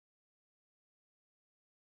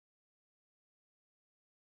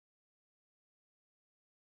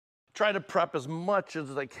try to prep as much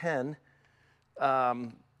as I can.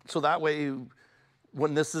 So that way,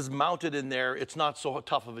 when this is mounted in there, it's not so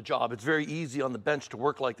tough of a job. It's very easy on the bench to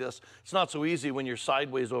work like this. It's not so easy when you're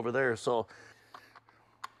sideways over there. So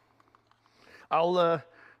I'll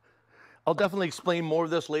definitely explain more of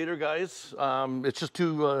this later, guys. It's just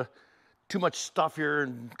too much stuff here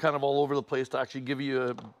and kind of all over the place to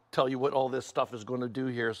actually tell you what all this stuff is going to do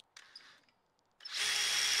here.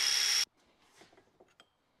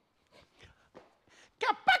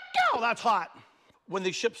 That's hot. When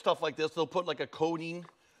they ship stuff like this, they'll put like a coating.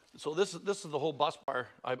 So this is the whole bus bar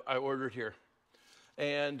I ordered here.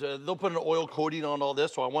 And they'll put an oil coating on all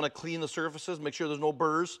this. So I want to clean the surfaces, make sure there's no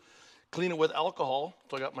burrs. Clean it with alcohol.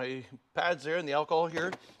 So I got my pads there and the alcohol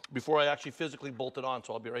here before I actually physically bolt it on.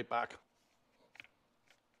 So I'll be right back.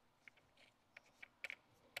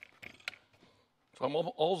 So I'm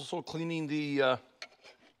also cleaning the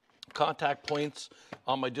contact points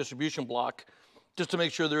on my distribution block just to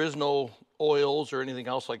make sure there is no oils or anything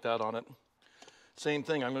else like that on it. Same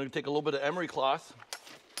thing, I'm going to take a little bit of emery cloth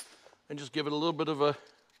and just give it a little bit of a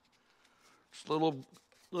little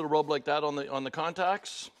rub like that on the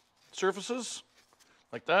contacts surfaces,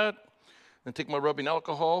 like that. Then take my rubbing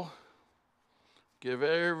alcohol, give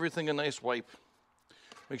everything a nice wipe.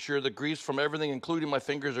 Make sure the grease from everything, including my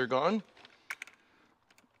fingers, are gone.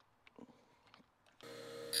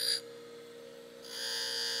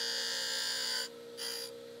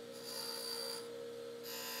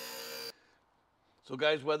 So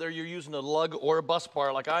guys, whether you're using a lug or a bus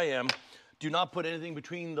bar like I am, do not put anything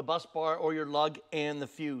between the bus bar or your lug and the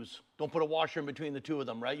fuse. Don't put a washer in between the two of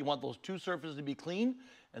them, right? You want those two surfaces to be clean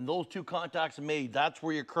and those two contacts made. That's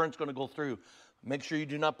where your current's going to go through. Make sure you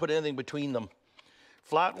do not put anything between them.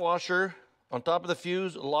 Flat washer on top of the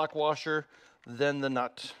fuse, a lock washer, then the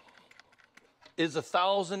nut. Is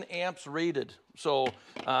 1,000 amps rated. So,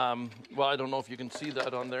 well, I don't know if you can see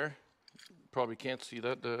that on there. Probably can't see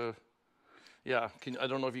that. Yeah, I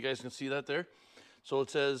don't know if you guys can see that there. So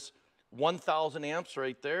it says 1,000 amps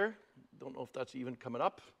right there. Don't know if that's even coming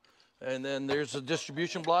up. And then there's a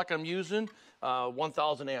distribution block I'm using,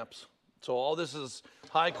 1,000 amps. So all this is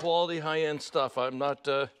high quality, high end stuff. I'm not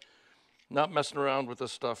messing around with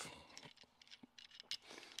this stuff.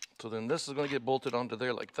 So then this is going to get bolted onto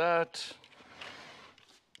there like that.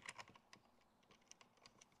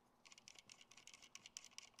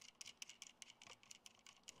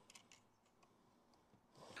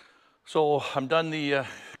 So I'm done the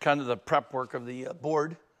kind of the prep work of the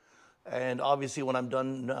board, and obviously when I'm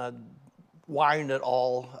done wiring it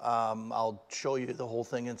all, I'll show you the whole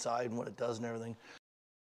thing inside and what it does and everything.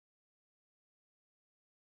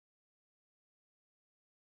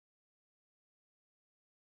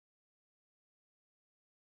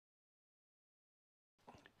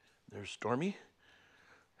 There's Stormy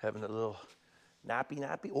having a little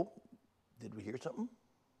nappy. Oh, did we hear something?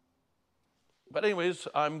 But anyways,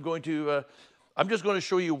 I'm just going to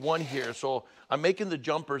show you one here. So I'm making the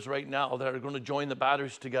jumpers right now that are going to join the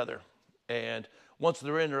batteries together. And once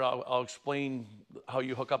they're in there, I'll explain how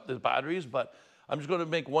you hook up the batteries. But I'm just going to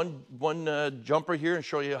make one jumper here and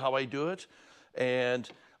show you how I do it. And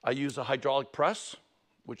I use a hydraulic press,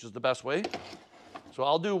 which is the best way. So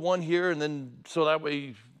I'll do one here, and then so that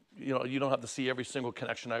way, you know, you don't have to see every single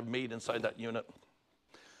connection I've made inside that unit.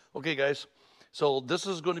 Okay, guys. So this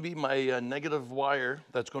is going to be my negative wire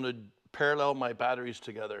that's going to parallel my batteries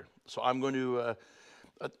together. So I'm going to,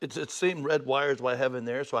 it's the same red wire as what I have in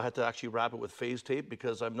there, so I had to actually wrap it with phase tape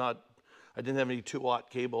because I didn't have any 2-aught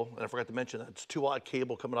cable, and I forgot to mention that. It's 2-aught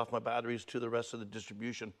cable coming off my batteries to the rest of the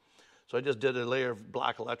distribution. So I just did a layer of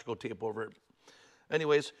black electrical tape over it.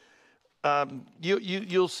 Anyways,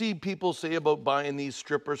 you'll see people say about buying these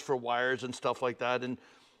strippers for wires and stuff like that, and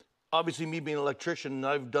obviously, me being an electrician,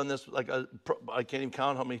 I've done this, like I can't even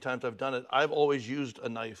count how many times I've done it. I've always used a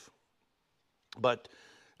knife. But,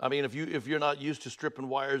 I mean, if you're not used to stripping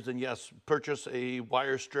wires, then yes, purchase a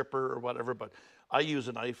wire stripper or whatever. But I use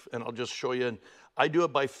a knife, and I'll just show you. And I do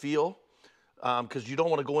it by feel, because you don't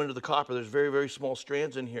want to go into the copper. There's very, very small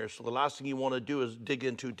strands in here. So the last thing you want to do is dig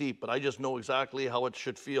in too deep. But I just know exactly how it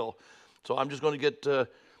should feel. So I'm just going to get,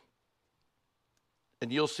 and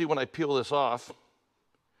you'll see when I peel this off.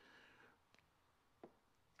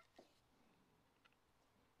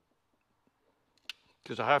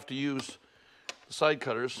 Because I have to use the side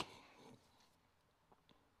cutters.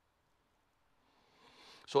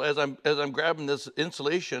 So as I'm grabbing this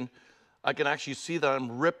insulation, I can actually see that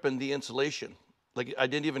I'm ripping the insulation. Like I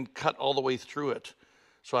didn't even cut all the way through it.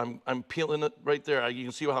 So I'm peeling it right there. You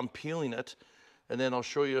can see how I'm peeling it. And then I'll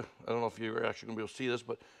show you, I don't know if you're actually going to be able to see this,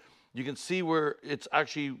 but you can see where it's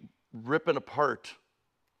actually ripping apart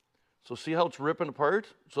So see how it's ripping apart?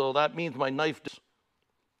 So that means my knife.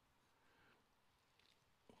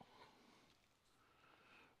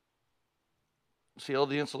 See how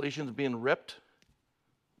the insulation is being ripped?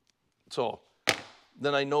 So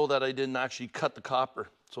then I know that I didn't actually cut the copper.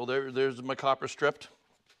 So there's my copper stripped.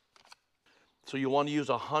 So you want to use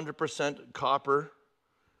 100% copper.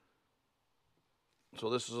 So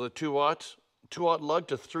this is a 2-aught lug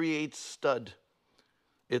to 3/8 stud.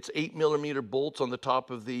 It's 8mm bolts on the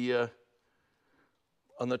top of the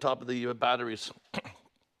batteries.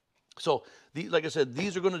 So like I said,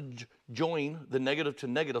 these are going to join the negative to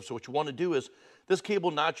negative. So what you want to do is, this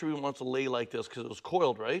cable naturally wants to lay like this because it was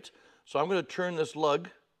coiled, right? So I'm going to turn this lug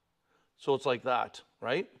so it's like that,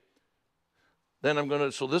 right? Then I'm going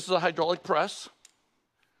to, so this is a hydraulic press.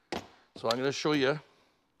 So I'm going to show you.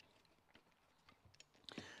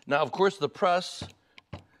 Now, of course, the press,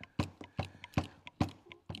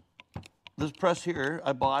 this press here,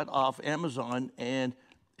 I bought off Amazon, and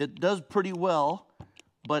it does pretty well,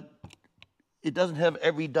 but it doesn't have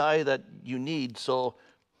every die that you need. So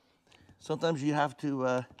sometimes you have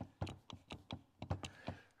to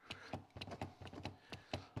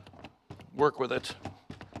work with it.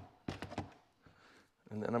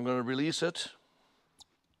 And then I'm going to release it.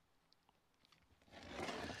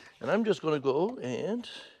 And I'm just going to go and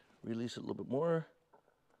release it a little bit more.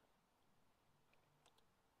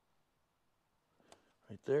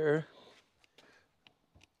 Right there.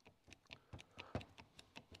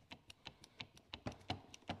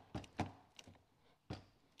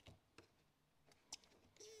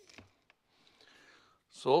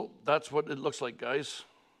 So that's what it looks like, guys.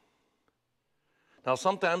 Now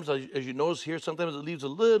sometimes, as you notice here, sometimes it leaves a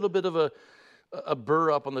little bit of a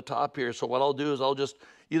burr up on the top here. So what I'll do is I'll just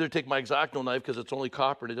either take my X-Acto knife, because it's only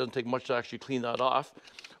copper and it doesn't take much to actually clean that off,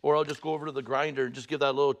 or I'll just go over to the grinder and just give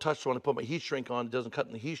that a little touch so when I put my heat shrink on, it doesn't cut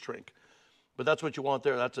in the heat shrink. But that's what you want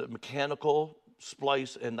there. That's a mechanical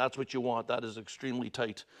splice, and that's what you want. That is extremely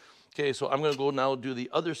tight. Okay, so I'm going to go now do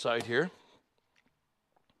the other side here.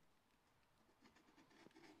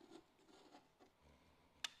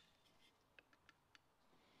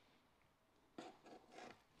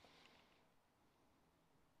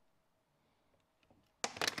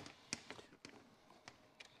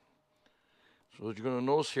 So what you're going to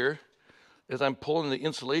notice here, as I'm pulling the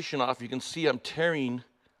insulation off, you can see I'm tearing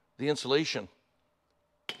the insulation.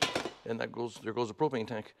 And there goes the propane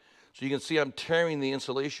tank. So you can see I'm tearing the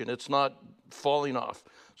insulation. It's not falling off.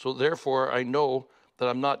 So therefore, I know that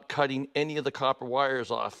I'm not cutting any of the copper wires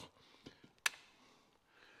off.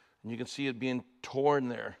 And you can see it being torn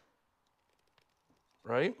there,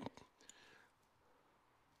 right?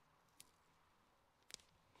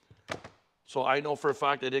 So I know for a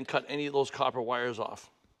fact I didn't cut any of those copper wires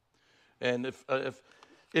off. And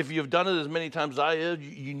if you've done it as many times as I have,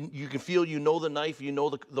 you can feel, you know the knife, you know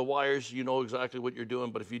the wires, you know exactly what you're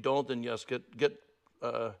doing. But if you don't, then yes, get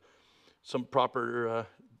some proper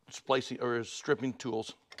splicing or stripping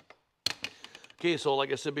tools. Okay, so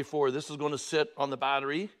like I said before, this is going to sit on the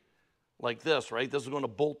battery like this, right? This is going to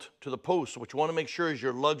bolt to the post. So what you want to make sure is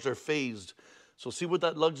your lugs are phased. So see what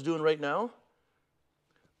that lug's doing right now?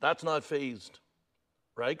 That's not phased,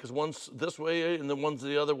 right? Because one's this way and then one's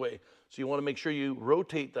the other way. So you want to make sure you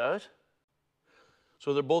rotate that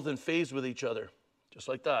so they're both in phase with each other, just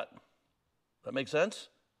like that. That make sense?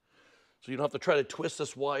 So you don't have to try to twist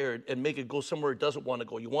this wire and make it go somewhere it doesn't want to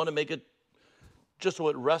go. You want to make it just so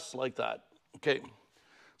it rests like that. Okay,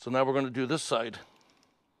 so now we're going to do this side.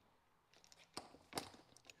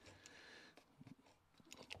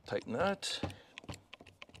 Tighten that.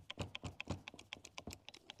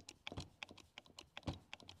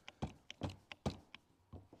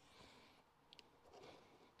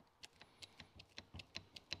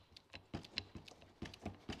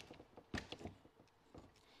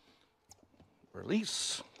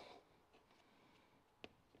 Release.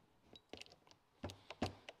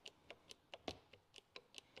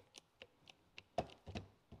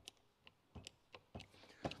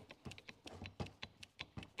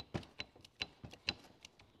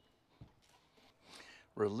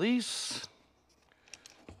 Release.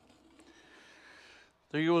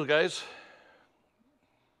 There you go, guys.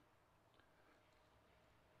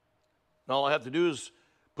 Now all I have to do is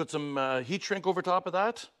put some heat shrink over top of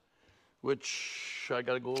that, which I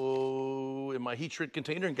got to go in my heat shrink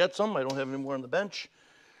container and get some. I don't have any more on the bench.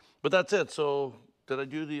 But that's it. So did I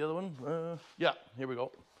do the other one? Yeah, here we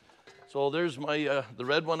go. So there's my the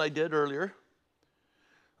red one I did earlier.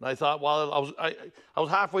 And I thought, well, I was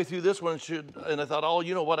halfway through this one, and I thought, oh,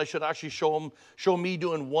 you know what? I should actually show me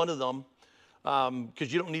doing one of them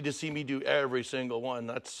because you don't need to see me do every single one.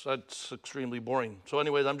 That's extremely boring. So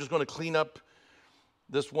anyways, I'm just going to clean up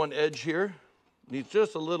this one edge here. Needs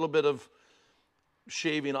just a little bit of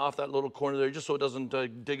shaving off that little corner there, just so it doesn't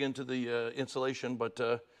dig into the insulation. But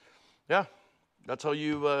yeah, that's how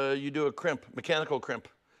you do a crimp, mechanical crimp.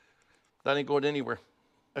 That ain't going anywhere.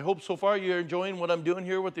 I hope so far you're enjoying what I'm doing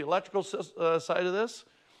here with the electrical side of this.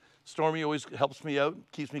 Stormy always helps me out,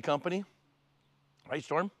 keeps me company. Right,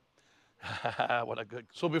 Storm? What a good.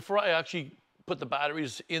 So before I actually put the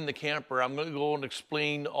batteries in the camper, I'm going to go and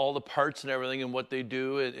explain all the parts and everything and what they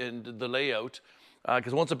do and the layout.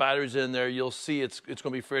 Because once the battery's in there, you'll see it's going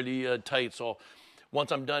to be fairly tight. So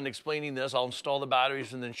once I'm done explaining this, I'll install the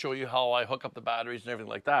batteries and then show you how I hook up the batteries and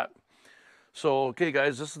everything like that. So, okay,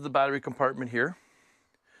 guys, this is the battery compartment here.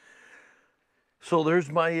 So there's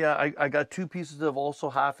my, I got two pieces of also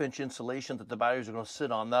 1/2-inch insulation that the batteries are going to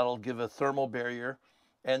sit on. That'll give a thermal barrier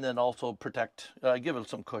and then also protect, give it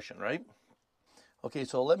some cushion, right? Okay,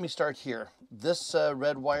 so let me start here. This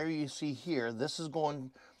red wire you see here, this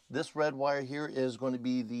red wire here is going to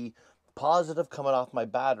be the positive coming off my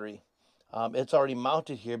battery. It's already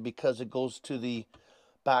mounted here because it goes to the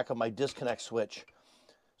back of my disconnect switch.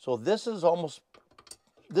 So this is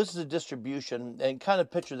a distribution, and kind of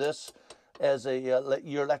picture this as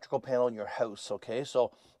your electrical panel in your house, okay?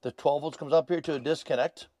 So the 12 volts comes up here to a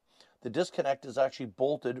disconnect. The disconnect is actually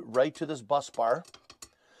bolted right to this bus bar.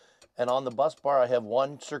 And on the bus bar, I have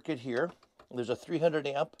one circuit here. There's a 300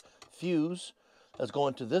 amp fuse that's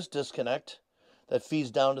going to this disconnect that feeds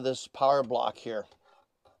down to this power block here.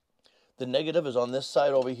 The negative is on this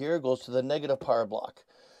side over here, goes to the negative power block.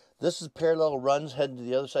 This is parallel runs heading to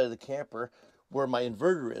the other side of the camper where my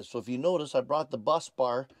inverter is. So if you notice, I brought the bus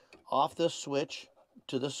bar off this switch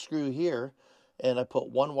to this screw here, and I put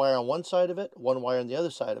one wire on one side of it, one wire on the other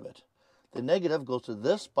side of it. The negative goes to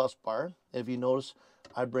this bus bar. If you notice,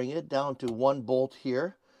 I bring it down to one bolt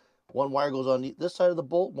here. One wire goes on this side of the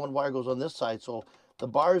bolt, one wire goes on this side. So the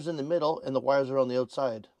bar is in the middle and the wires are on the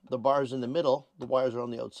outside. The bar is in the middle, the wires are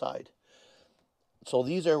on the outside. So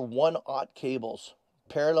these are 1/0 cables.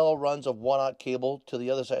 Parallel runs of 1/0 cable to the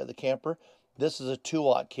other side of the camper. This is a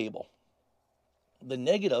 2/0 cable. The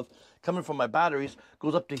negative coming from my batteries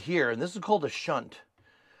goes up to here, and this is called a shunt.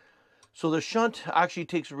 So the shunt actually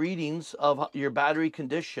takes readings of your battery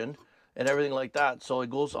condition and everything like that. So it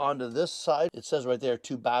goes onto this side. It says right there,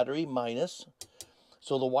 to battery minus.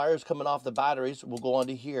 So the wires coming off the batteries will go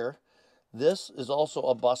onto here. This is also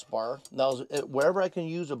a bus bar. Now, wherever I can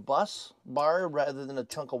use a bus bar rather than a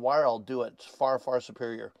chunk of wire, I'll do it. It's far, far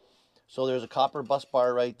superior. So there's a copper bus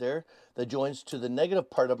bar right there that joins to the negative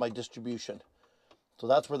part of my distribution. So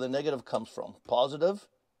that's where the negative comes from. Positive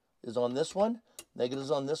is on this one, negative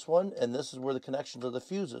is on this one, and this is where the connections of the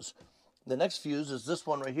fuses. The next fuse is this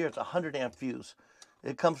one right here. It's a 100 amp fuse.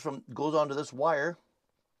 It goes onto this wire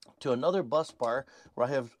to another bus bar where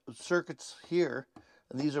I have circuits here,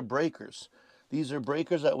 and these are breakers. These are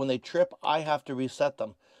breakers that when they trip, I have to reset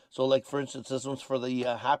them. So like for instance, this one's for the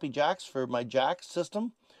Happy Jacks, for my jack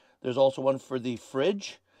system. There's also one for the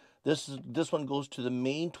fridge. This one goes to the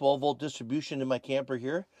main 12 volt distribution in my camper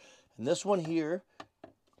here. And this one here,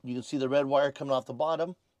 you can see the red wire coming off the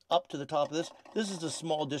bottom up to the top of this. This is the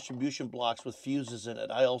small distribution blocks with fuses in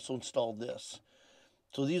it. I also installed this.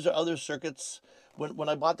 So these are other circuits. When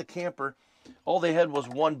I bought the camper, all they had was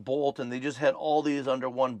one bolt, and they just had all these under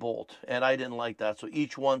one bolt. And I didn't like that. So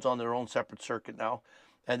each one's on their own separate circuit now.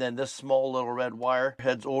 And then this small little red wire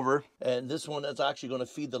heads over. And this one is actually going to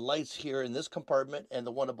feed the lights here in this compartment and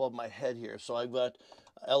the one above my head here. So I've got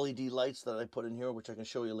LED lights that I put in here, which I can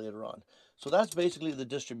show you later on. So that's basically the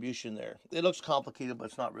distribution there. It looks complicated, but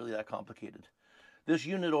it's not really that complicated. This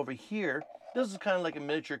unit over here, this is kind of like a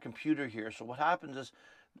miniature computer here. So what happens is,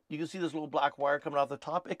 you can see this little black wire coming off the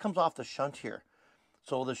top. It comes off the shunt here.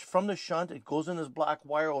 So from the shunt, it goes in this black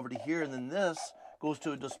wire over to here, and then this goes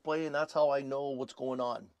to a display, and that's how I know what's going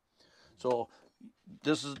on. So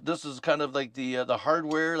this is kind of like the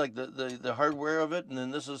hardware, like the hardware of it, and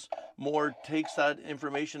then this is more takes that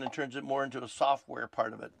information and turns it more into a software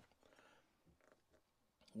part of it.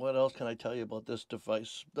 What else can I tell you about this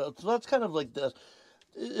device? So that's kind of like this.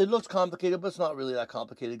 It looks complicated, but it's not really that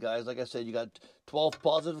complicated, guys. Like I said, you got 12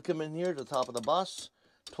 positive coming in here to the top of the bus,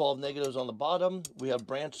 12 negatives on the bottom. We have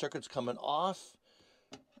branch circuits coming off.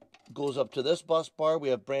 Goes up to this bus bar. We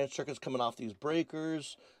have branch circuits coming off these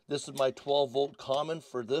breakers. This is my 12 volt common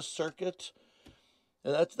for this circuit.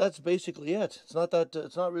 And that's basically it. It's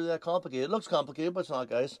not really that complicated. It looks complicated, but it's not,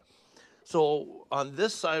 guys. So on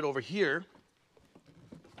this side over here,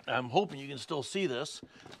 I'm hoping you can still see this.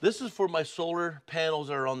 This is for my solar panels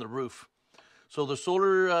that are on the roof. So the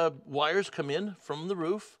solar wires come in from the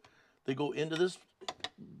roof. They go into this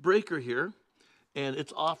breaker here, and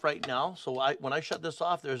it's off right now. So when I shut this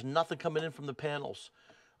off, there's nothing coming in from the panels.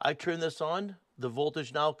 I turn this on, the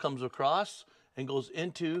voltage now comes across and goes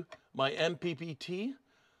into my MPPT.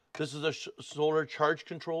 This is a solar charge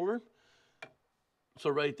controller.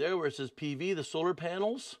 So right there where it says PV, the solar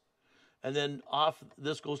panels, and then off,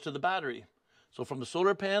 this goes to the battery. So from the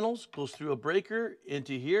solar panels, goes through a breaker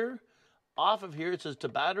into here. Off of here, it says to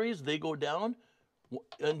batteries, they go down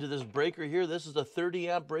into this breaker here. This is a 30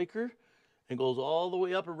 amp breaker and goes all the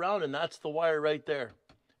way up around, and that's the wire right there.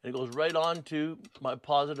 And it goes right on to my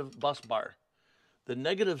positive bus bar. The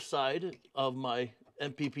negative side of my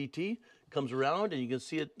MPPT comes around, and you can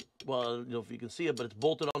see it, well, I don't know if you can see it, but it's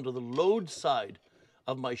bolted onto the load side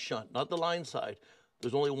of my shunt, not the line side.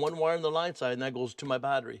 There's only one wire on the line side, and that goes to my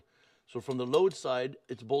battery. So from the load side,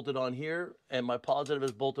 it's bolted on here, and my positive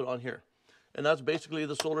is bolted on here. And that's basically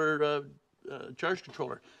the solar charge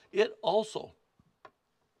controller. It also,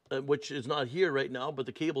 which is not here right now, but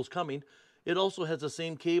the cable's coming, it also has the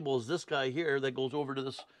same cable as this guy here that goes over to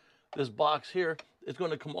this box here. It's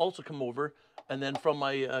going to also come over, and then from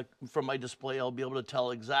my display, I'll be able to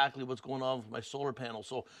tell exactly what's going on with my solar panel.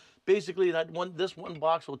 So basically, this one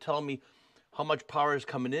box will tell me how much power is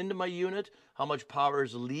coming into my unit, how much power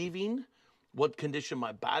is leaving, what condition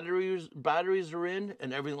my batteries are in,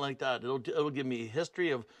 and everything like that. It'll give me a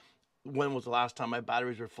history of when was the last time my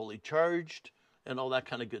batteries were fully charged and all that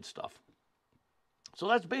kind of good stuff. So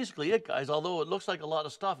that's basically it, guys. Although it looks like a lot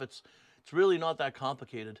of stuff, it's really not that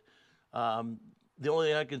complicated. The only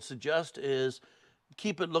thing I can suggest is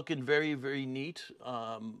keep it looking very, very neat.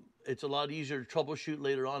 It's a lot easier to troubleshoot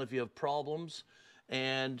later on if you have problems.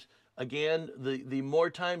 And again, the more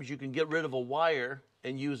times you can get rid of a wire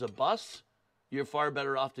and use a bus, you're far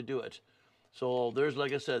better off to do it. So there's,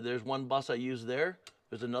 like I said, there's one bus I use there.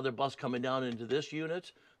 There's another bus coming down into this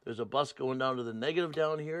unit. There's a bus going down to the negative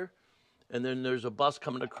down here. And then there's a bus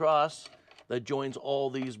coming across that joins all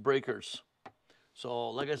these breakers.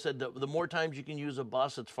 So like I said, the more times you can use a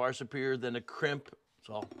bus, it's far superior than a crimp.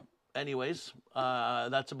 So anyways,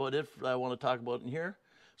 that's about it I want to talk about in here.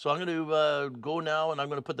 So I'm going to go now, and I'm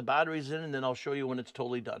going to put the batteries in, and then I'll show you when it's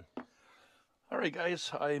totally done. All right, guys,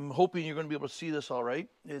 I'm hoping you're going to be able to see this all right.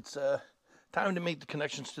 It's time to make the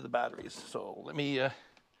connections to the batteries. So let me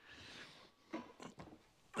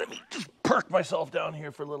just park myself down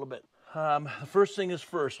here for a little bit. The first thing is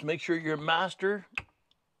first, make sure your master,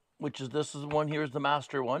 this is the one here is the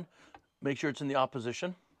master one. Make sure it's in the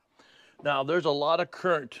opposition. Now, there's a lot of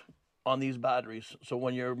current on these batteries. So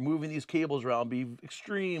when you're moving these cables around, be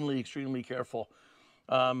extremely, extremely careful.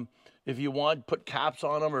 If you want, put caps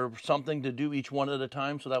on them or something to do each one at a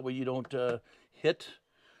time so that way you don't hit.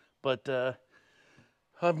 But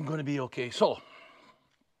I'm going to be okay. So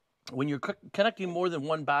when you're connecting more than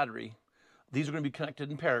one battery, these are going to be connected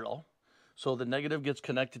in parallel. So the negative gets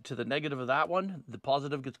connected to the negative of that one. The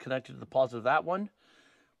positive gets connected to the positive of that one.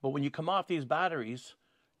 But when you come off these batteries,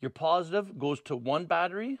 your positive goes to one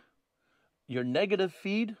battery. Your negative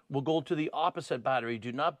feed will go to the opposite battery.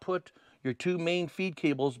 Do not put your two main feed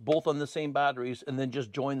cables both on the same batteries and then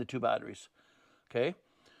just join the two batteries. Okay?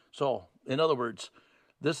 So, in other words,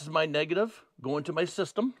 this is my negative going to my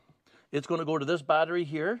system. It's going to go to this battery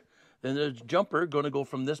here. Then the jumper going to go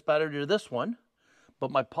from this battery to this one.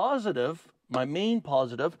 But my positive, my main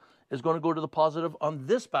positive, is going to go to the positive on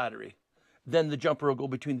this battery. Then the jumper will go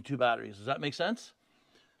between the two batteries. Does that make sense?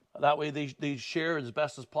 That way they share as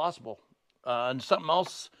best as possible. And something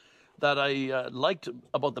else that I liked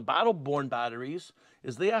about the Battleborn batteries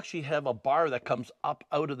is they actually have a bar that comes up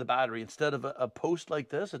out of the battery. Instead of a post like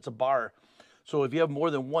this, it's a bar. So if you have more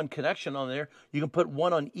than one connection on there, you can put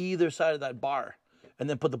one on either side of that bar and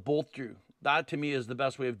then put the bolt through. That to me is the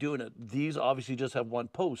best way of doing it. These obviously just have one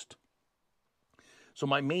post. So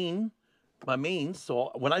my mains,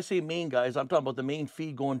 so when I say main, guys, I'm talking about the main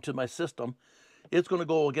feed going to my system. It's going to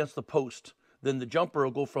go against the post. Then the jumper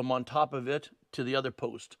will go from on top of it to the other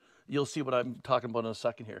post. You'll see what I'm talking about in a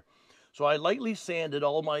second here. So I lightly sanded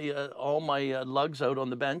all my lugs out on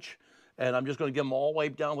the bench, and I'm just going to get them all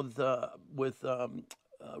wiped down with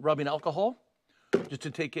rubbing alcohol, just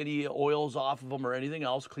to take any oils off of them or anything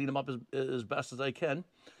else, clean them up as best as I can,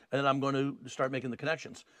 and then I'm going to start making the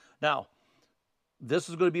connections. Now, this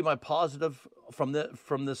is going to be my positive from let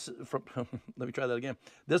me try that again.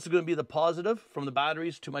 This is going to be the positive from the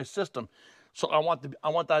batteries to my system. So I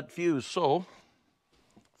want that fuse. So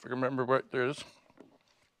if I can remember where there is.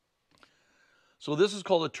 So this is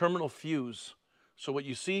called a terminal fuse. So what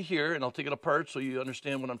you see here, and I'll take it apart so you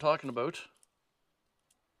understand what I'm talking about.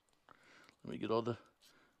 Let me get all the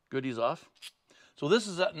goodies off. So this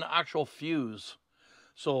is an actual fuse.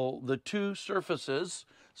 So the two surfaces,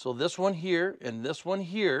 so this one here and this one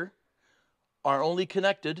here, are only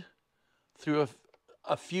connected through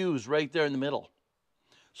a fuse right there in the middle.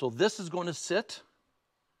 So this is going to sit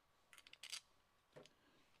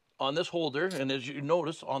on this holder, and as you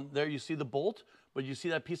notice on there, you see the bolt, but you see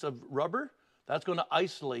that piece of rubber? That's going to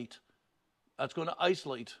isolate. That's going to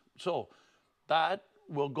isolate. So that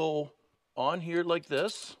will go on here like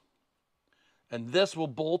this, and this will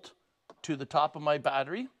bolt to the top of my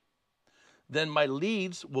battery. Then my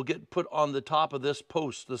leads will get put on the top of this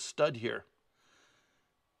post, this stud here.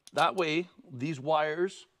 That way, these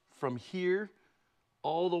wires from here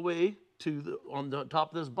all the way to on the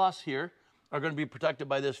top of this bus here are going to be protected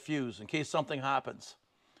by this fuse in case something happens,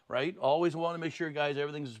 right? Always want to make sure, guys,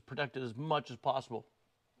 everything's protected as much as possible.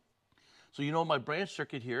 So you know my branch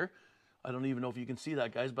circuit here, I don't even know if you can see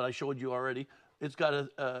that, guys, but I showed you already. It's got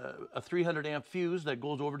a 300 amp fuse that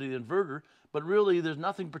goes over to the inverter, but really there's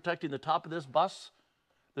nothing protecting the top of this bus.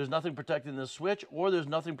 There's nothing protecting the switch, or there's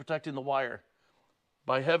nothing protecting the wire.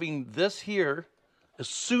 By having this here, as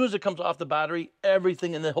soon as it comes off the battery,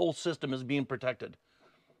 everything in the whole system is being protected.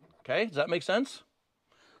 Okay, does that make sense?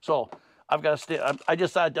 So I've got to stay, I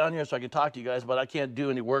just sat down here so I can talk to you guys, but I can't do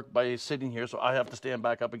any work by sitting here, so I have to stand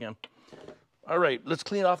back up again. All right, let's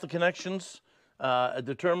clean off the connections,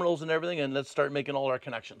 the terminals and everything, and let's start making all our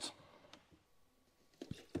connections.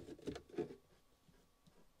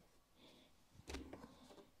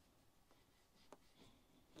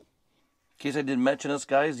 In case I didn't mention this,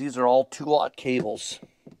 guys, these are all 2-aught cables.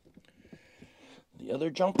 The other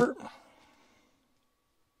jumper.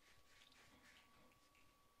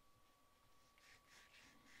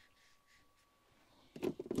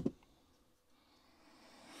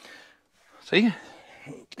 See,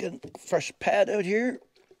 let's get a fresh pad out here.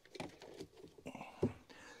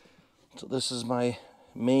 So this is my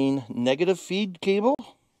main negative feed cable.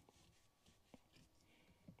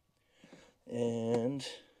 And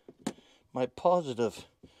my positive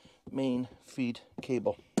main feed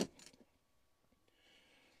cable.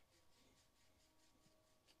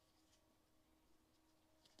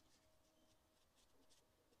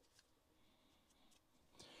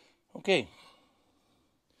 Okay.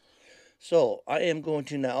 So I am going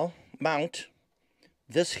to now mount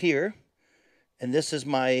this here, and this is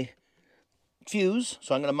my fuse.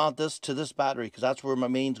 So I'm going to mount this to this battery because that's where my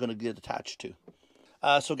main's going to get attached to.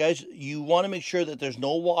 So guys, you want to make sure that there's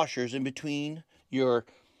no washers in between your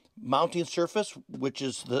mounting surface, which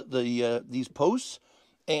is these posts,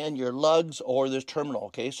 and your lugs or this terminal.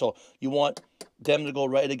 Okay, so you want them to go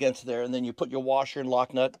right against there, and then you put your washer and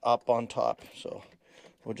lock nut up on top. So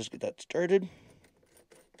we'll just get that started.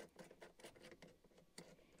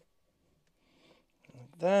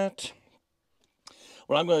 That.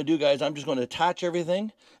 What I'm going to do, guys, I'm just going to attach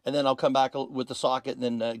everything, and then I'll come back with the socket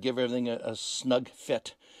and then give everything a snug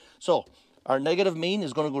fit. So our negative main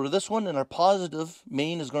is going to go to this one, and our positive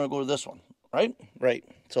main is going to go to this one, right? Right.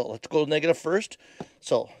 So let's go negative first.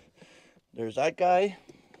 So there's that guy,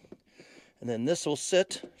 and then this will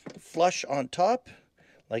sit flush on top,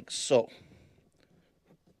 like so.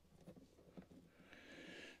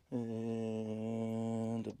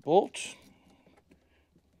 And the bolt.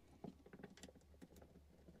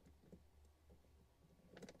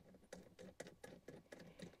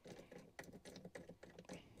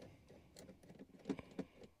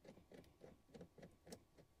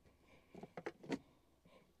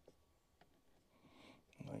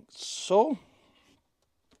 So,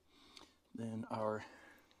 then our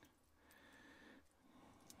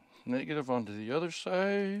negative onto the other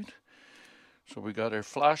side. So we got our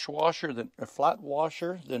flash washer, then our flat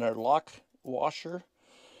washer, then our lock washer,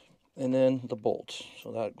 and then the bolt.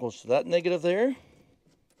 So that goes to that negative there.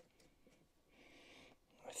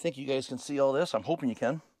 I think you guys can see all this. I'm hoping you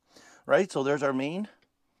can. Right, so there's our main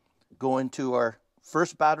going to our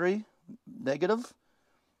first battery, negative,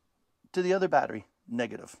 to the other battery,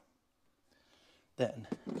 negative. Then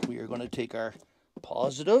we are going to take our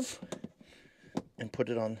positive and put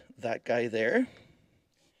it on that guy there.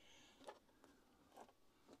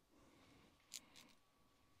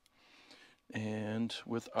 And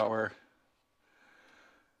with our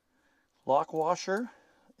lock washer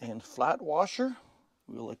and flat washer,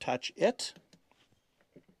 we'll attach it.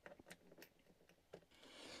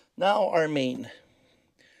 Now our main.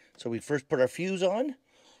 So we first put our fuse on, and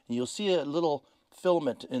you'll see a little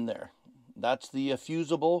filament in there. That's the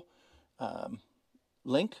fusible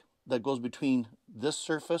link that goes between this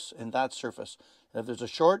surface and that surface. And if there's a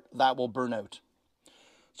short, that will burn out.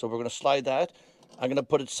 So we're going to slide that. I'm going to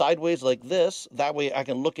put it sideways like this. That way I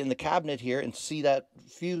can look in the cabinet here and see that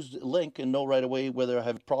fused link and know right away whether I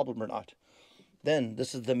have a problem or not. Then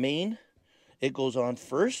this is the main. It goes on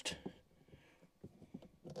first,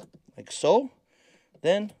 like so.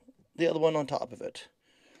 Then the other one on top of it.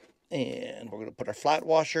 And we're going to put our flat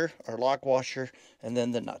washer, our lock washer, and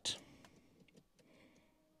then the nut.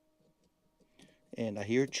 And I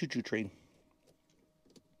hear a choo-choo train.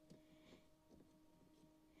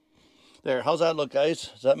 There, how's that look, guys?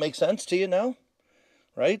 Does that make sense to you now?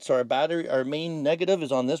 Right, so our battery, our main negative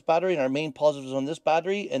is on this battery, and our main positive is on this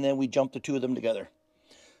battery, and then we jump the two of them together.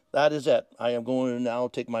 That is it. I am going to now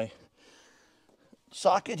take my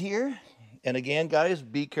socket here, and again, guys,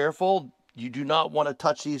 be careful. You do not want to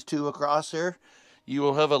touch these two across here. You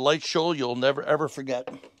will have a light show you'll never ever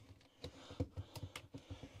forget,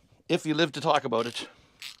 if you live to talk about it.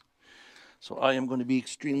 So I am going to be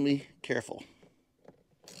extremely careful.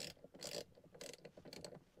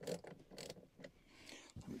 Let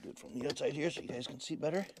me do it from the outside here so you guys can see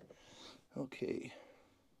better. Okay.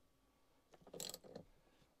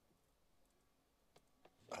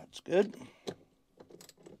 That's good.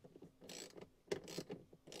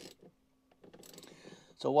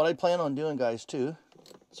 So what I plan on doing, guys, too,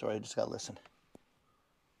 sorry, I just got to listen.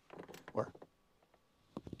 Or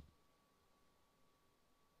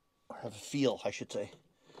have a feel, I should say.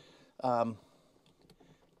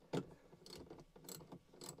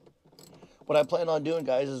 What I plan on doing,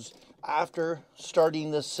 guys, is after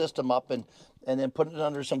starting this system up and then putting it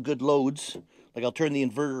under some good loads, like I'll turn the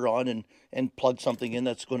inverter on and plug something in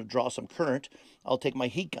that's going to draw some current, I'll take my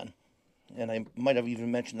heat gun. And I might have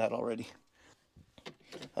even mentioned that already.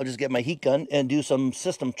 I'll just get my heat gun and do some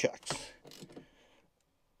system checks.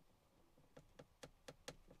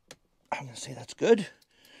 I'm going to say that's good.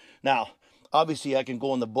 Now, obviously I can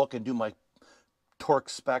go in the book and do my torque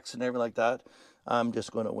specs and everything like that. I'm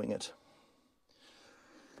just going to wing it.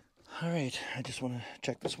 All right, I just want to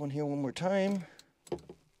check this one here one more time.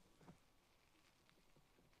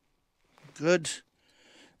 Good.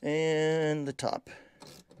 And the top.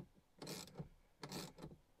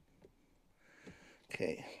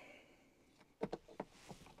 Okay.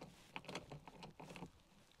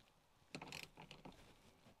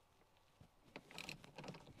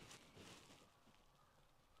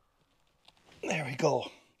 There we go.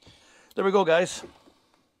 There we go, guys.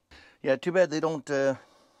 Yeah, too bad they don't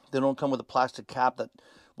come with a plastic cap that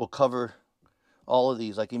will cover all of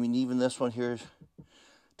these. Like, I mean, even this one here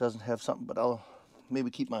doesn't have something, but I'll maybe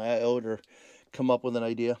keep my eye out or come up with an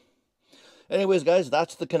idea. Anyways, guys,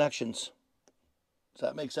 that's the connections. Does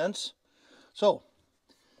that make sense? So,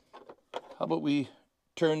 how about we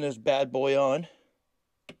turn this bad boy on?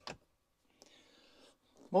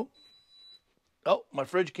 Oh, my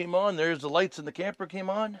fridge came on. There's the lights in the camper came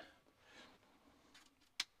on.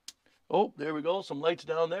 Oh, there we go. Some lights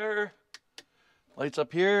down there. Lights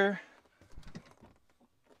up here.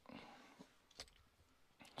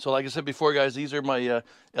 So like I said before, guys, these are my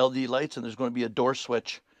LED lights, and there's going to be a door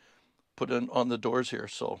switch put in on the doors here.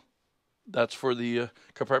 So that's for the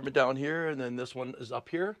compartment down here, and then this one is up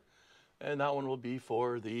here, and that one will be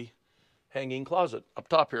for the hanging closet up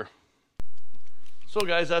top here. So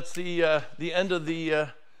guys, that's the end of the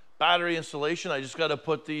battery installation. I just got to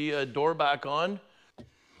put the door back on.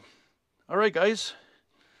 All right, guys,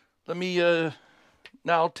 let me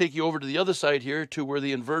now take you over to the other side here to where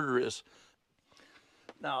the inverter is.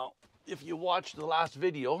 Now, if you watched the last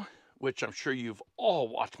video, which I'm sure you've all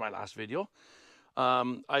watched my last video,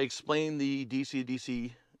 I explained the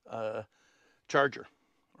DC-DC charger,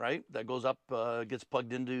 right? That goes up, gets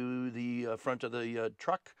plugged into the front of the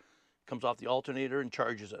truck, comes off the alternator and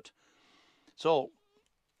charges it. So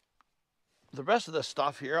the rest of the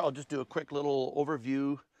stuff here, I'll just do a quick little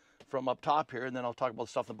overview from up top here, and then I'll talk about the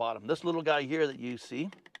stuff at the bottom. This little guy here that you see,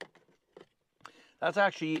 that's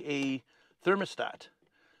actually a thermostat.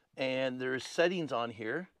 And there's settings on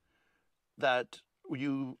here that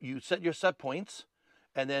you set your set points,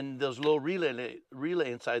 and then there's a little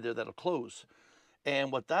relay inside there that'll close.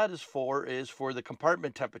 And what that is for the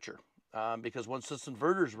compartment temperature. Because once this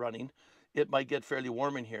inverter is running, it might get fairly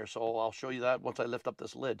warm in here. So I'll show you that once I lift up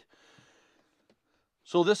this lid.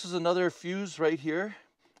 So this is another fuse right here,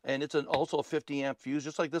 and it's also a 50 amp fuse,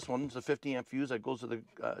 just like this one. It's a 50 amp fuse that goes to the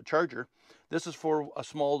charger. This is for a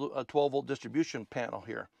small 12 volt distribution panel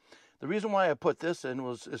here. The reason why I put this in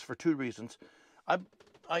is for two reasons.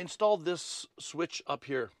 I installed this switch up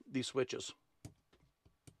here, these switches,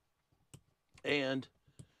 and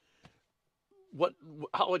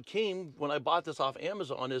how it came when I bought this off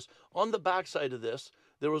Amazon is on the back side of this,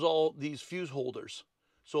 there was all these fuse holders.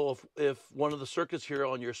 So if one of the circuits here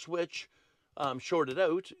on your switch shorted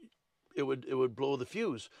out, it would blow the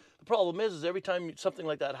fuse. The problem is every time something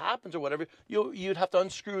like that happens or whatever, you'd have to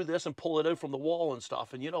unscrew this and pull it out from the wall and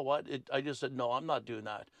stuff. And you know what? I just said, no, I'm not doing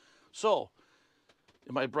that. So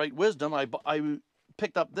in my bright wisdom, I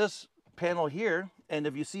picked up this panel here, and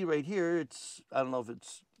if you see right here, it's, I don't know if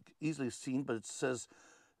it's easily seen, but it says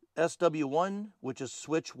SW1, which is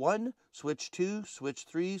switch 1, switch 2, switch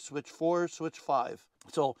 3, switch 4, switch 5.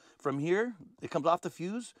 So from here, it comes off the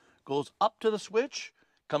fuse, goes up to the switch,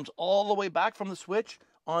 comes all the way back from the switch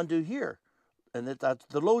onto here. And that's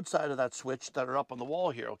the load side of that switch that are up on the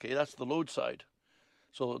wall here, okay? That's the load side.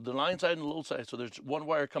 So the line side and the load side. So there's one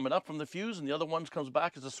wire coming up from the fuse, and the other one comes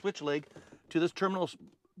back as a switch leg to this terminal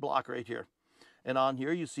block right here. And on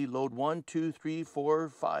here you see load 1, 2, 3, 4,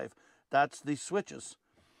 5. That's the switches.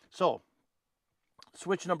 So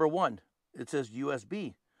switch number 1, it says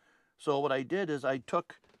USB. So what I did is I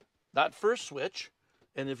took that first switch,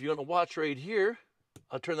 and if you're going to watch right here,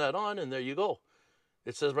 I'll turn that on, and there you go.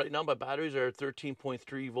 It says right now my batteries are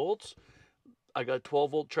 13.3 volts. I got a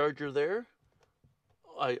 12-volt charger there.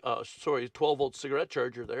 12-volt cigarette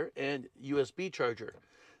charger there, and USB charger.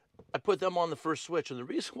 I put them on the first switch, and the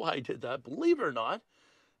reason why I did that, believe it or not,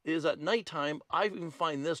 is at nighttime, I even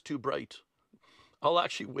find this too bright. I'll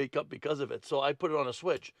actually wake up because of it. So I put it on a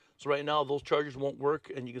switch. So right now, those chargers won't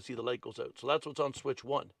work, and you can see the light goes out. So that's what's on switch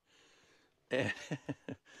 1. And,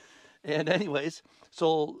 and anyways,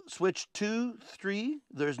 so switch 2, 3,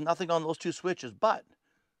 there's nothing on those 2 switches, but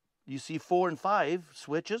you see 4 and 5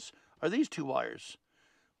 switches are these 2 wires.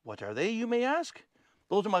 What are they, you may ask?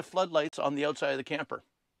 Those are my floodlights on the outside of the camper.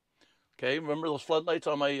 Okay, remember those floodlights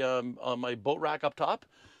on my boat rack up top?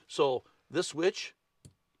 So this switch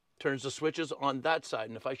turns the switches on that side.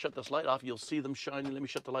 And if I shut this light off, you'll see them shining. Let me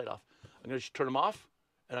shut the light off. I'm going to turn them off,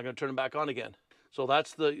 and I'm going to turn them back on again. So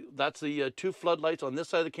that's the 2 floodlights on this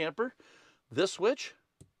side of the camper. This switch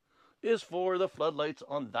is for the floodlights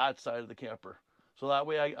on that side of the camper. So that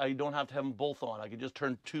way I don't have to have them both on. I can just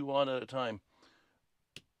turn 2 on at a time.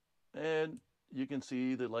 And you can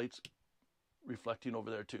see the lights reflecting over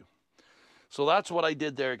there too. So that's what I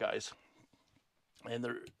did there, guys. And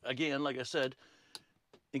there, again, like I said,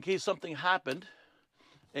 in case something happened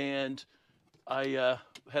and I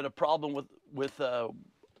had a problem with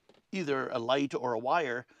either a light or a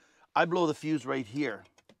wire, I blow the fuse right here,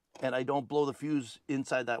 and I don't blow the fuse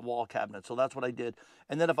inside that wall cabinet. So that's what I did.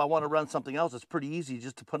 And then if I want to run something else, it's pretty easy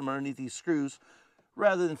just to put them underneath these screws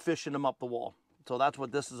rather than fishing them up the wall. So that's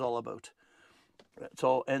what this is all about.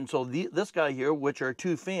 So this guy here, which are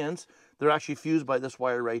 2 fans, they're actually fused by this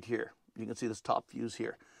wire right here. You can see this top fuse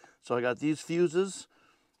here. So I got these fuses.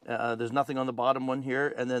 There's nothing on the bottom one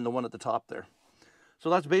here, and then the one at the top there. So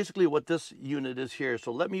that's basically what this unit is here.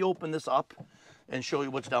 So let me open this up and show you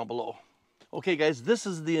what's down below. Okay, guys, this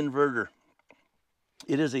is the inverter.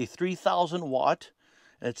 It is a 3,000 watt,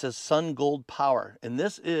 and it says Sun Gold Power. And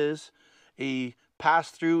this is a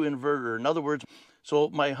pass-through inverter. In other words, so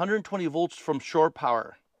my 120 volts from shore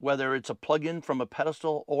power, whether it's a plug-in from a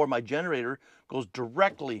pedestal or my generator, goes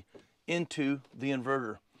directly into the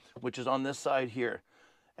inverter, which is on this side here.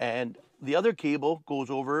 And the other cable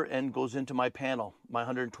goes over and goes into my panel, my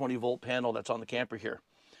 120 volt panel that's on the camper here.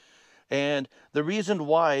 And the reason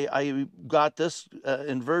why I got this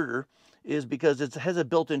inverter is because it has a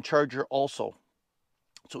built-in charger also.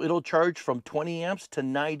 So it'll charge from 20 amps to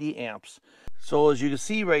 90 amps. So as you can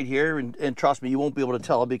see right here, and trust me, you won't be able to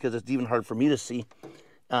tell because it's even hard for me to see,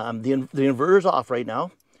 the inverter's off right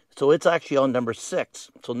now. So it's actually on number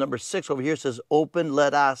 6. So number 6 over here says open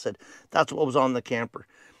lead acid. That's what was on the camper.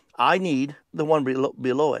 I need the one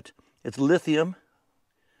below it. It's lithium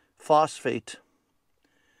phosphate.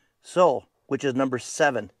 So, which is number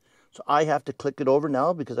 7. So I have to click it over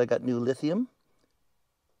now because I got new lithium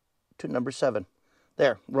to number 7.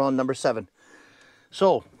 There, we're on number 7.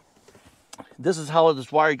 So this is how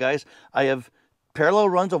it's wired, guys. I have parallel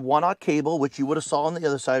runs of 1/0 cable, which you would have saw on the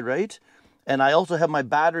other side, right? And I also have my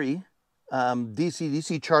battery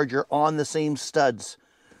DC charger on the same studs.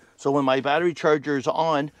 So when my battery charger is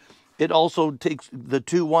on, it also takes the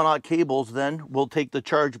 2 1/0 cables, then will take the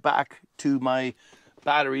charge back to my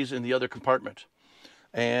batteries in the other compartment.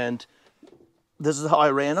 And this is how I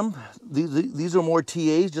ran them. These are more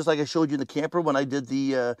TAs, just like I showed you in the camper when I did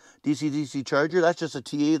the DC charger. That's just a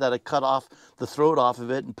TA that I cut off the throat off of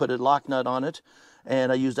it and put a lock nut on it.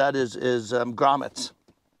 And I use that as grommets.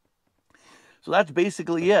 So that's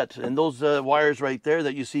basically it. And those wires right there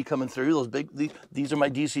that you see coming through, those these are my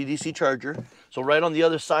DC charger. So right on the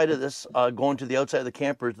other side of this, going to the outside of the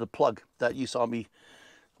camper, is the plug that you saw me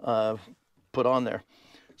put on there.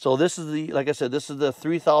 So this is like I said, this is the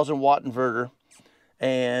 3,000 watt inverter.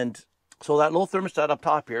 And So that little thermostat up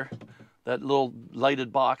top here, that little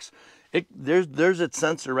lighted box, there's its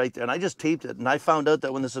sensor right there. And I just taped it, and I found out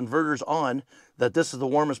that when this inverter's on, that this is the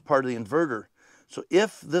warmest part of the inverter. So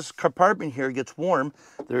if this compartment here gets warm,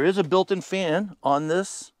 there is a built-in fan on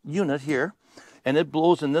this unit here, and it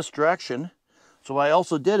blows in this direction. So what I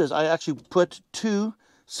also did is I actually put two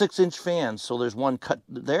 6-inch fans. So there's one cut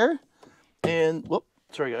there, and whoop,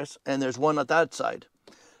 sorry guys, and there's one at that side.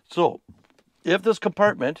 So if this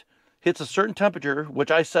compartment hits a certain temperature,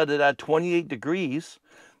 which I set it at 28 degrees,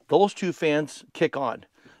 those two fans kick on.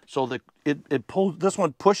 So it pulls, this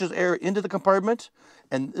one pushes air into the compartment,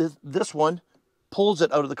 and this one pulls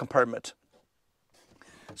it out of the compartment.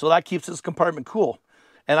 So that keeps this compartment cool.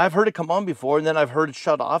 And I've heard it come on before, and then I've heard it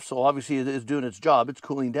shut off. So obviously it is doing its job. It's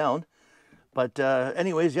cooling down. But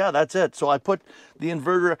anyways, yeah, that's it. So I put the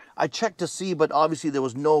inverter, I checked to see, but obviously there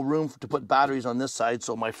was no room to put batteries on this side.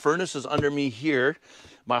 So my furnace is under me here.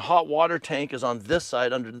 My hot water tank is on this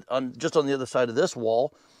side, just on the other side of this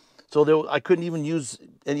wall. So I couldn't even use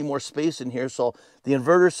any more space in here. So the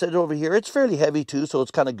inverter sits over here. It's fairly heavy too, so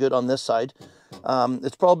it's kind of good on this side.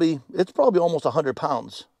 It's probably almost 100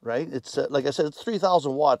 pounds, right? It's like I said, it's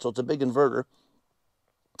 3,000 watts, so it's a big inverter.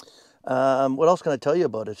 What else can I tell you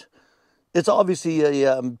about it? It's obviously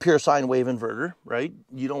a pure sine wave inverter, right?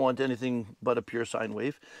 You don't want anything but a pure sine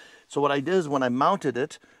wave. So what I did is when I mounted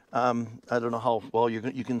it, I don't know how well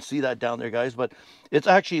you can see that down there, guys, but it's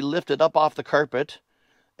actually lifted up off the carpet,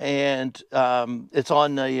 and it's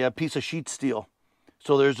on a piece of sheet steel.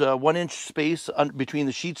 So there's a 1-inch space between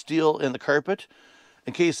the sheet steel and the carpet.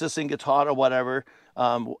 In case this thing gets hot or whatever,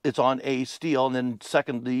 it's on a steel. And then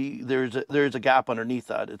secondly, there's a gap underneath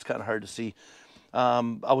that. It's kind of hard to see.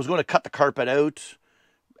 I was going to cut the carpet out,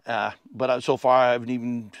 but so far I haven't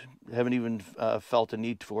even felt a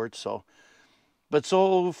need for it. So,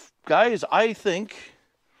 guys, I think,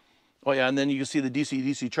 oh yeah, and then you can see the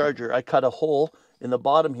DC charger. I cut a hole in the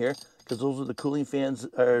bottom here because those are the cooling fans,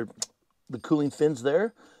 or the cooling fins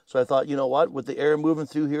there. So I thought, you know what, with the air moving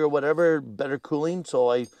through here or whatever, better cooling.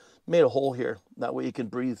 So I made a hole here. That way you can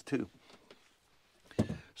breathe too.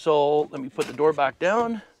 So let me put the door back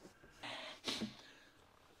down.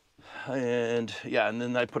 And yeah, and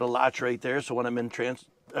then I put a latch right there. So when I'm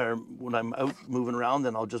when I'm out moving around,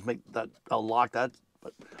 then I'll just I'll lock that.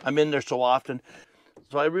 But I'm in there so often.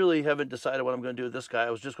 So I really haven't decided what I'm going to do with this guy. I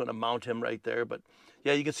was just going to mount him right there. But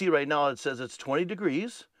yeah, you can see right now it says it's 20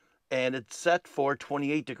 degrees and it's set for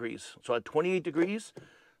 28 degrees. So at 28 degrees,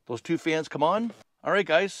 those two fans come on. All right,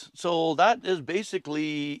 guys. So that is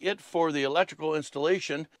basically it for the electrical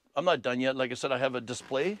installation. I'm not done yet. Like I said, I have a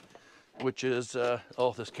display, which is,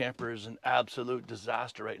 oh, this camper is an absolute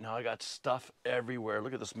disaster right now. I got stuff everywhere.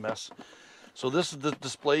 Look at this mess. So this is the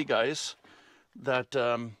display, guys, that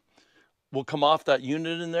will come off that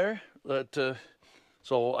unit in there.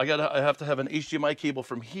 So I have to have an HDMI cable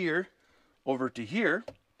from here over to here,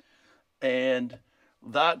 and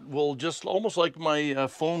that will just almost like my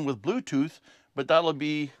phone with Bluetooth, but that'll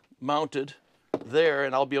be mounted there,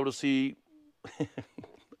 and I'll be able to see.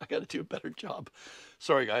 I got to do a better job.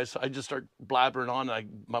 Sorry, guys. I just start blabbering on.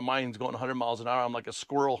 My mind's going 100 miles an hour. I'm like a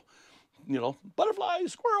squirrel, you know, butterfly,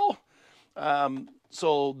 squirrel.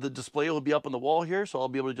 So the display will be up on the wall here, so I'll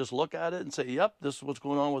be able to just look at it and say, yep, this is what's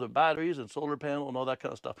going on with the batteries and solar panel and all that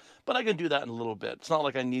kind of stuff. But I can do that in a little bit. It's not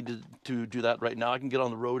like I need to do that right now. I can get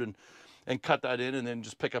on the road and cut that in and then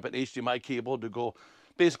just pick up an HDMI cable to go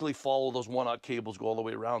basically follow those 1/aught cables, go all the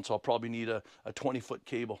way around. So I'll probably need a 20-foot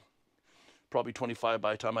cable, probably 25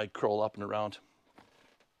 by the time I curl up and around.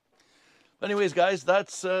 Anyways, guys,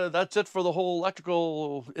 that's it for the whole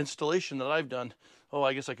electrical installation that I've done. Oh,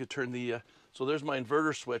 I guess I could turn the, so there's my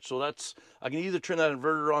inverter switch. So I can either turn that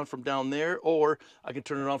inverter on from down there, or I can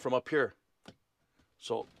turn it on from up here.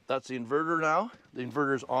 So that's the inverter now. The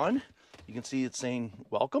inverter's on. You can see it's saying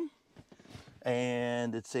welcome,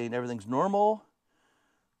 and it's saying everything's normal.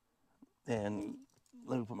 And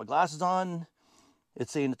let me put my glasses on.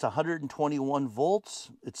 It's saying it's 121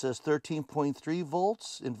 volts. It says 13.3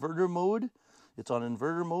 volts, inverter mode. It's on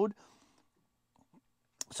inverter mode.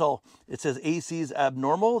 So it says AC is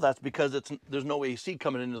abnormal. That's because there's no AC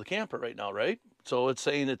coming into the camper right now, right? So it's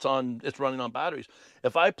saying it's running on batteries.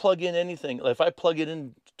 If I plug in anything, if I plug it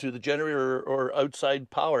into the generator or outside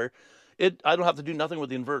power, I don't have to do nothing with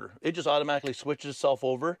the inverter. It just automatically switches itself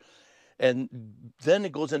over, and then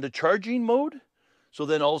it goes into charging mode. So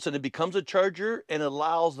then all of a sudden it becomes a charger and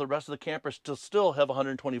allows the rest of the campers to still have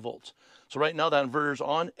 120 volts. So right now that inverter's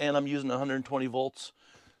on and I'm using 120 volts,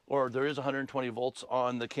 or there is 120 volts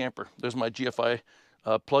on the camper. There's my GFI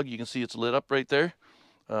plug. You can see it's lit up right there.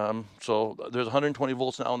 So there's 120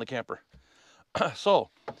 volts now on the camper.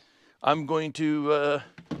 So I'm going to,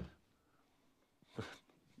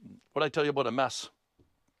 what I tell you about a mess.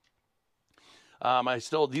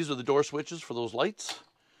 These are the door switches for those lights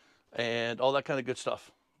and all that kind of good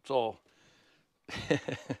stuff. So,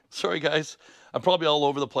 sorry guys, I'm probably all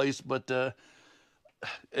over the place, but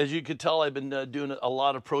as you can tell, I've been doing a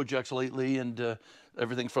lot of projects lately, and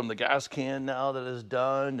everything from the gas can now that is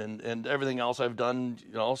done, and everything else I've done,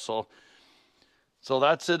 you know, so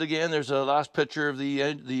that's it again. There's a last picture of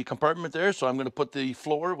the compartment there, so I'm going to put the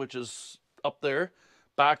floor, which is up there,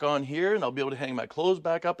 back on here, and I'll be able to hang my clothes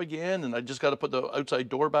back up again, and I just got to put the outside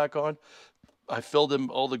door back on. I filled in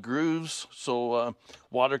all the grooves so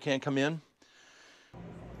water can't come in.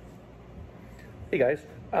 Hey guys,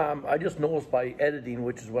 I just noticed by editing,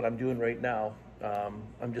 which is what I'm doing right now,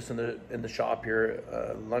 I'm just in the shop here,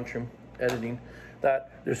 lunchroom, editing,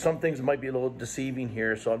 that there's some things that might be a little deceiving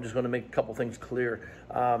here, so I'm just going to make a couple things clear.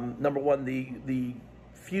 Number one, the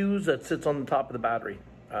fuse that sits on the top of the battery,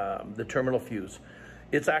 the terminal fuse,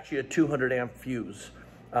 it's actually a 200 amp fuse.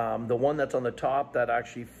 The one that's on the top that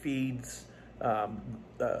actually feeds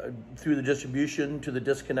through the distribution to the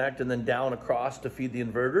disconnect and then down across to feed the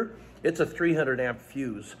inverter, it's a 300 amp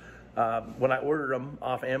fuse. When I ordered them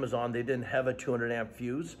off Amazon, they didn't have a 200 amp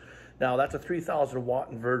fuse. Now that's a 3,000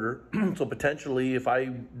 watt inverter, so potentially if I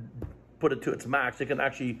put it to its max, it can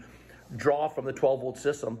actually draw from the 12 volt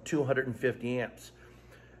system 250 amps.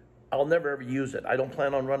 I'll never ever use it. I don't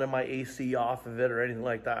plan on running my AC off of it or anything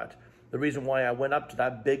like that. The reason why I went up to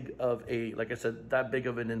that big of a, like I said, that big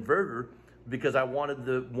of an inverter, because I wanted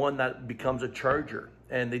the one that becomes a charger.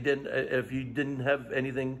 And they didn't, if you didn't have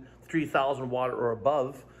anything 3,000 watt or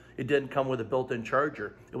above, it didn't come with a built-in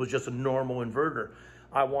charger. It was just a normal inverter.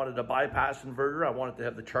 I wanted a bypass inverter. I wanted to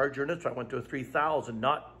have the charger in it, so I went to a 3,000,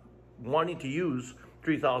 not wanting to use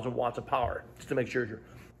 3,000 watts of power, just to make sure.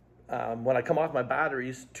 When I come off my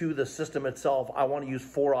batteries to the system itself, I want to use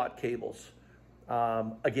 4-aught cables.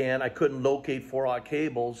 Again, I couldn't locate 4-aught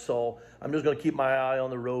cables, so I'm just going to keep my eye on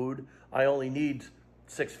the road. I only need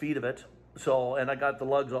 6 feet of it, so, and I got the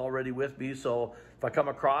lugs already with me, so if I come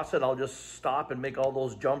across it, I'll just stop and make all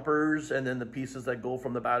those jumpers and then the pieces that go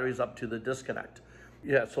from the batteries up to the disconnect.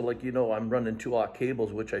 Yeah, so like, you know, I'm running 2-aught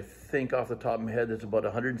cables, which I think off the top of my head is about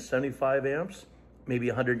 175 amps, maybe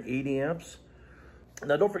 180 amps.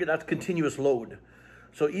 Now don't forget, that's continuous load.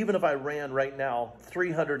 So even if I ran right now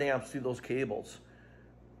 300 amps through those cables,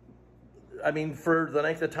 I mean, for the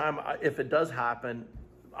length of time, if it does happen,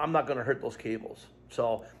 I'm not going to hurt those cables.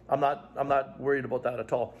 So I'm not worried about that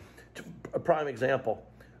at all. A prime example,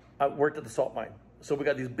 I worked at the salt mine. So we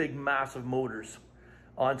got these big, massive motors.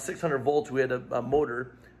 On 600 volts, we had a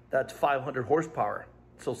motor that's 500 horsepower.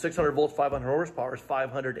 So 600 volts, 500 horsepower is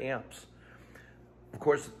 500 amps. Of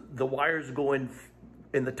course, the wires go in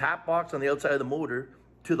the tap box on the outside of the motor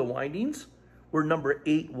to the windings. We're number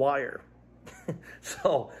 8 wire.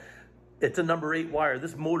 So it's a number 8 wire.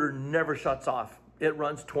 This motor never shuts off. It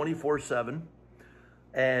runs 24/7.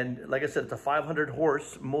 And like I said, it's a 500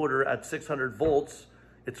 horse motor at 600 volts.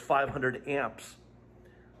 It's 500 amps.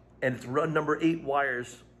 And it's run number 8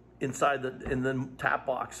 wires inside in the tap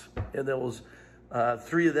box. And there was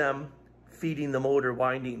 3 of them feeding the motor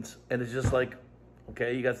windings. And it's just like,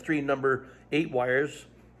 okay, you got 3 number 8 wires,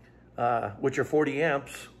 which are 40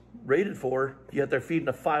 amps rated for, yet they're feeding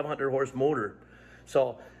a 500 horse motor.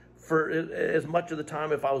 So for as much of the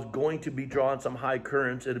time, if I was going to be drawing some high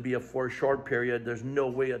currents, it'd be for a short period. There's no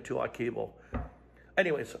way a 2-aught cable.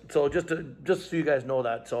 Anyways, so just so you guys know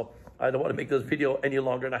that. So I don't want to make this video any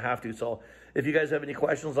longer than I have to. So if you guys have any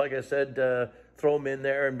questions, like I said, throw them in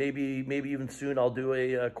there, and maybe even soon I'll do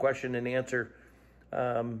a question and answer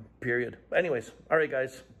period. Anyways, all right,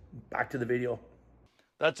 guys, back to the video.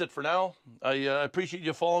 That's it for now. I appreciate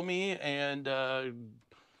you following me and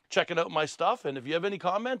checking out my stuff. And if you have any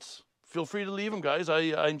comments, feel free to leave them, guys.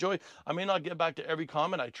 I enjoy. I may not get back to every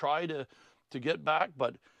comment. I try to get back,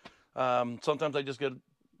 but sometimes I just get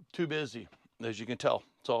too busy, as you can tell.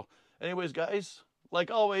 So anyways, guys,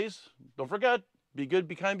 like always, don't forget, be good,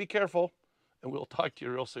 be kind, be careful, and we'll talk to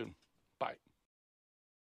you real soon. Bye.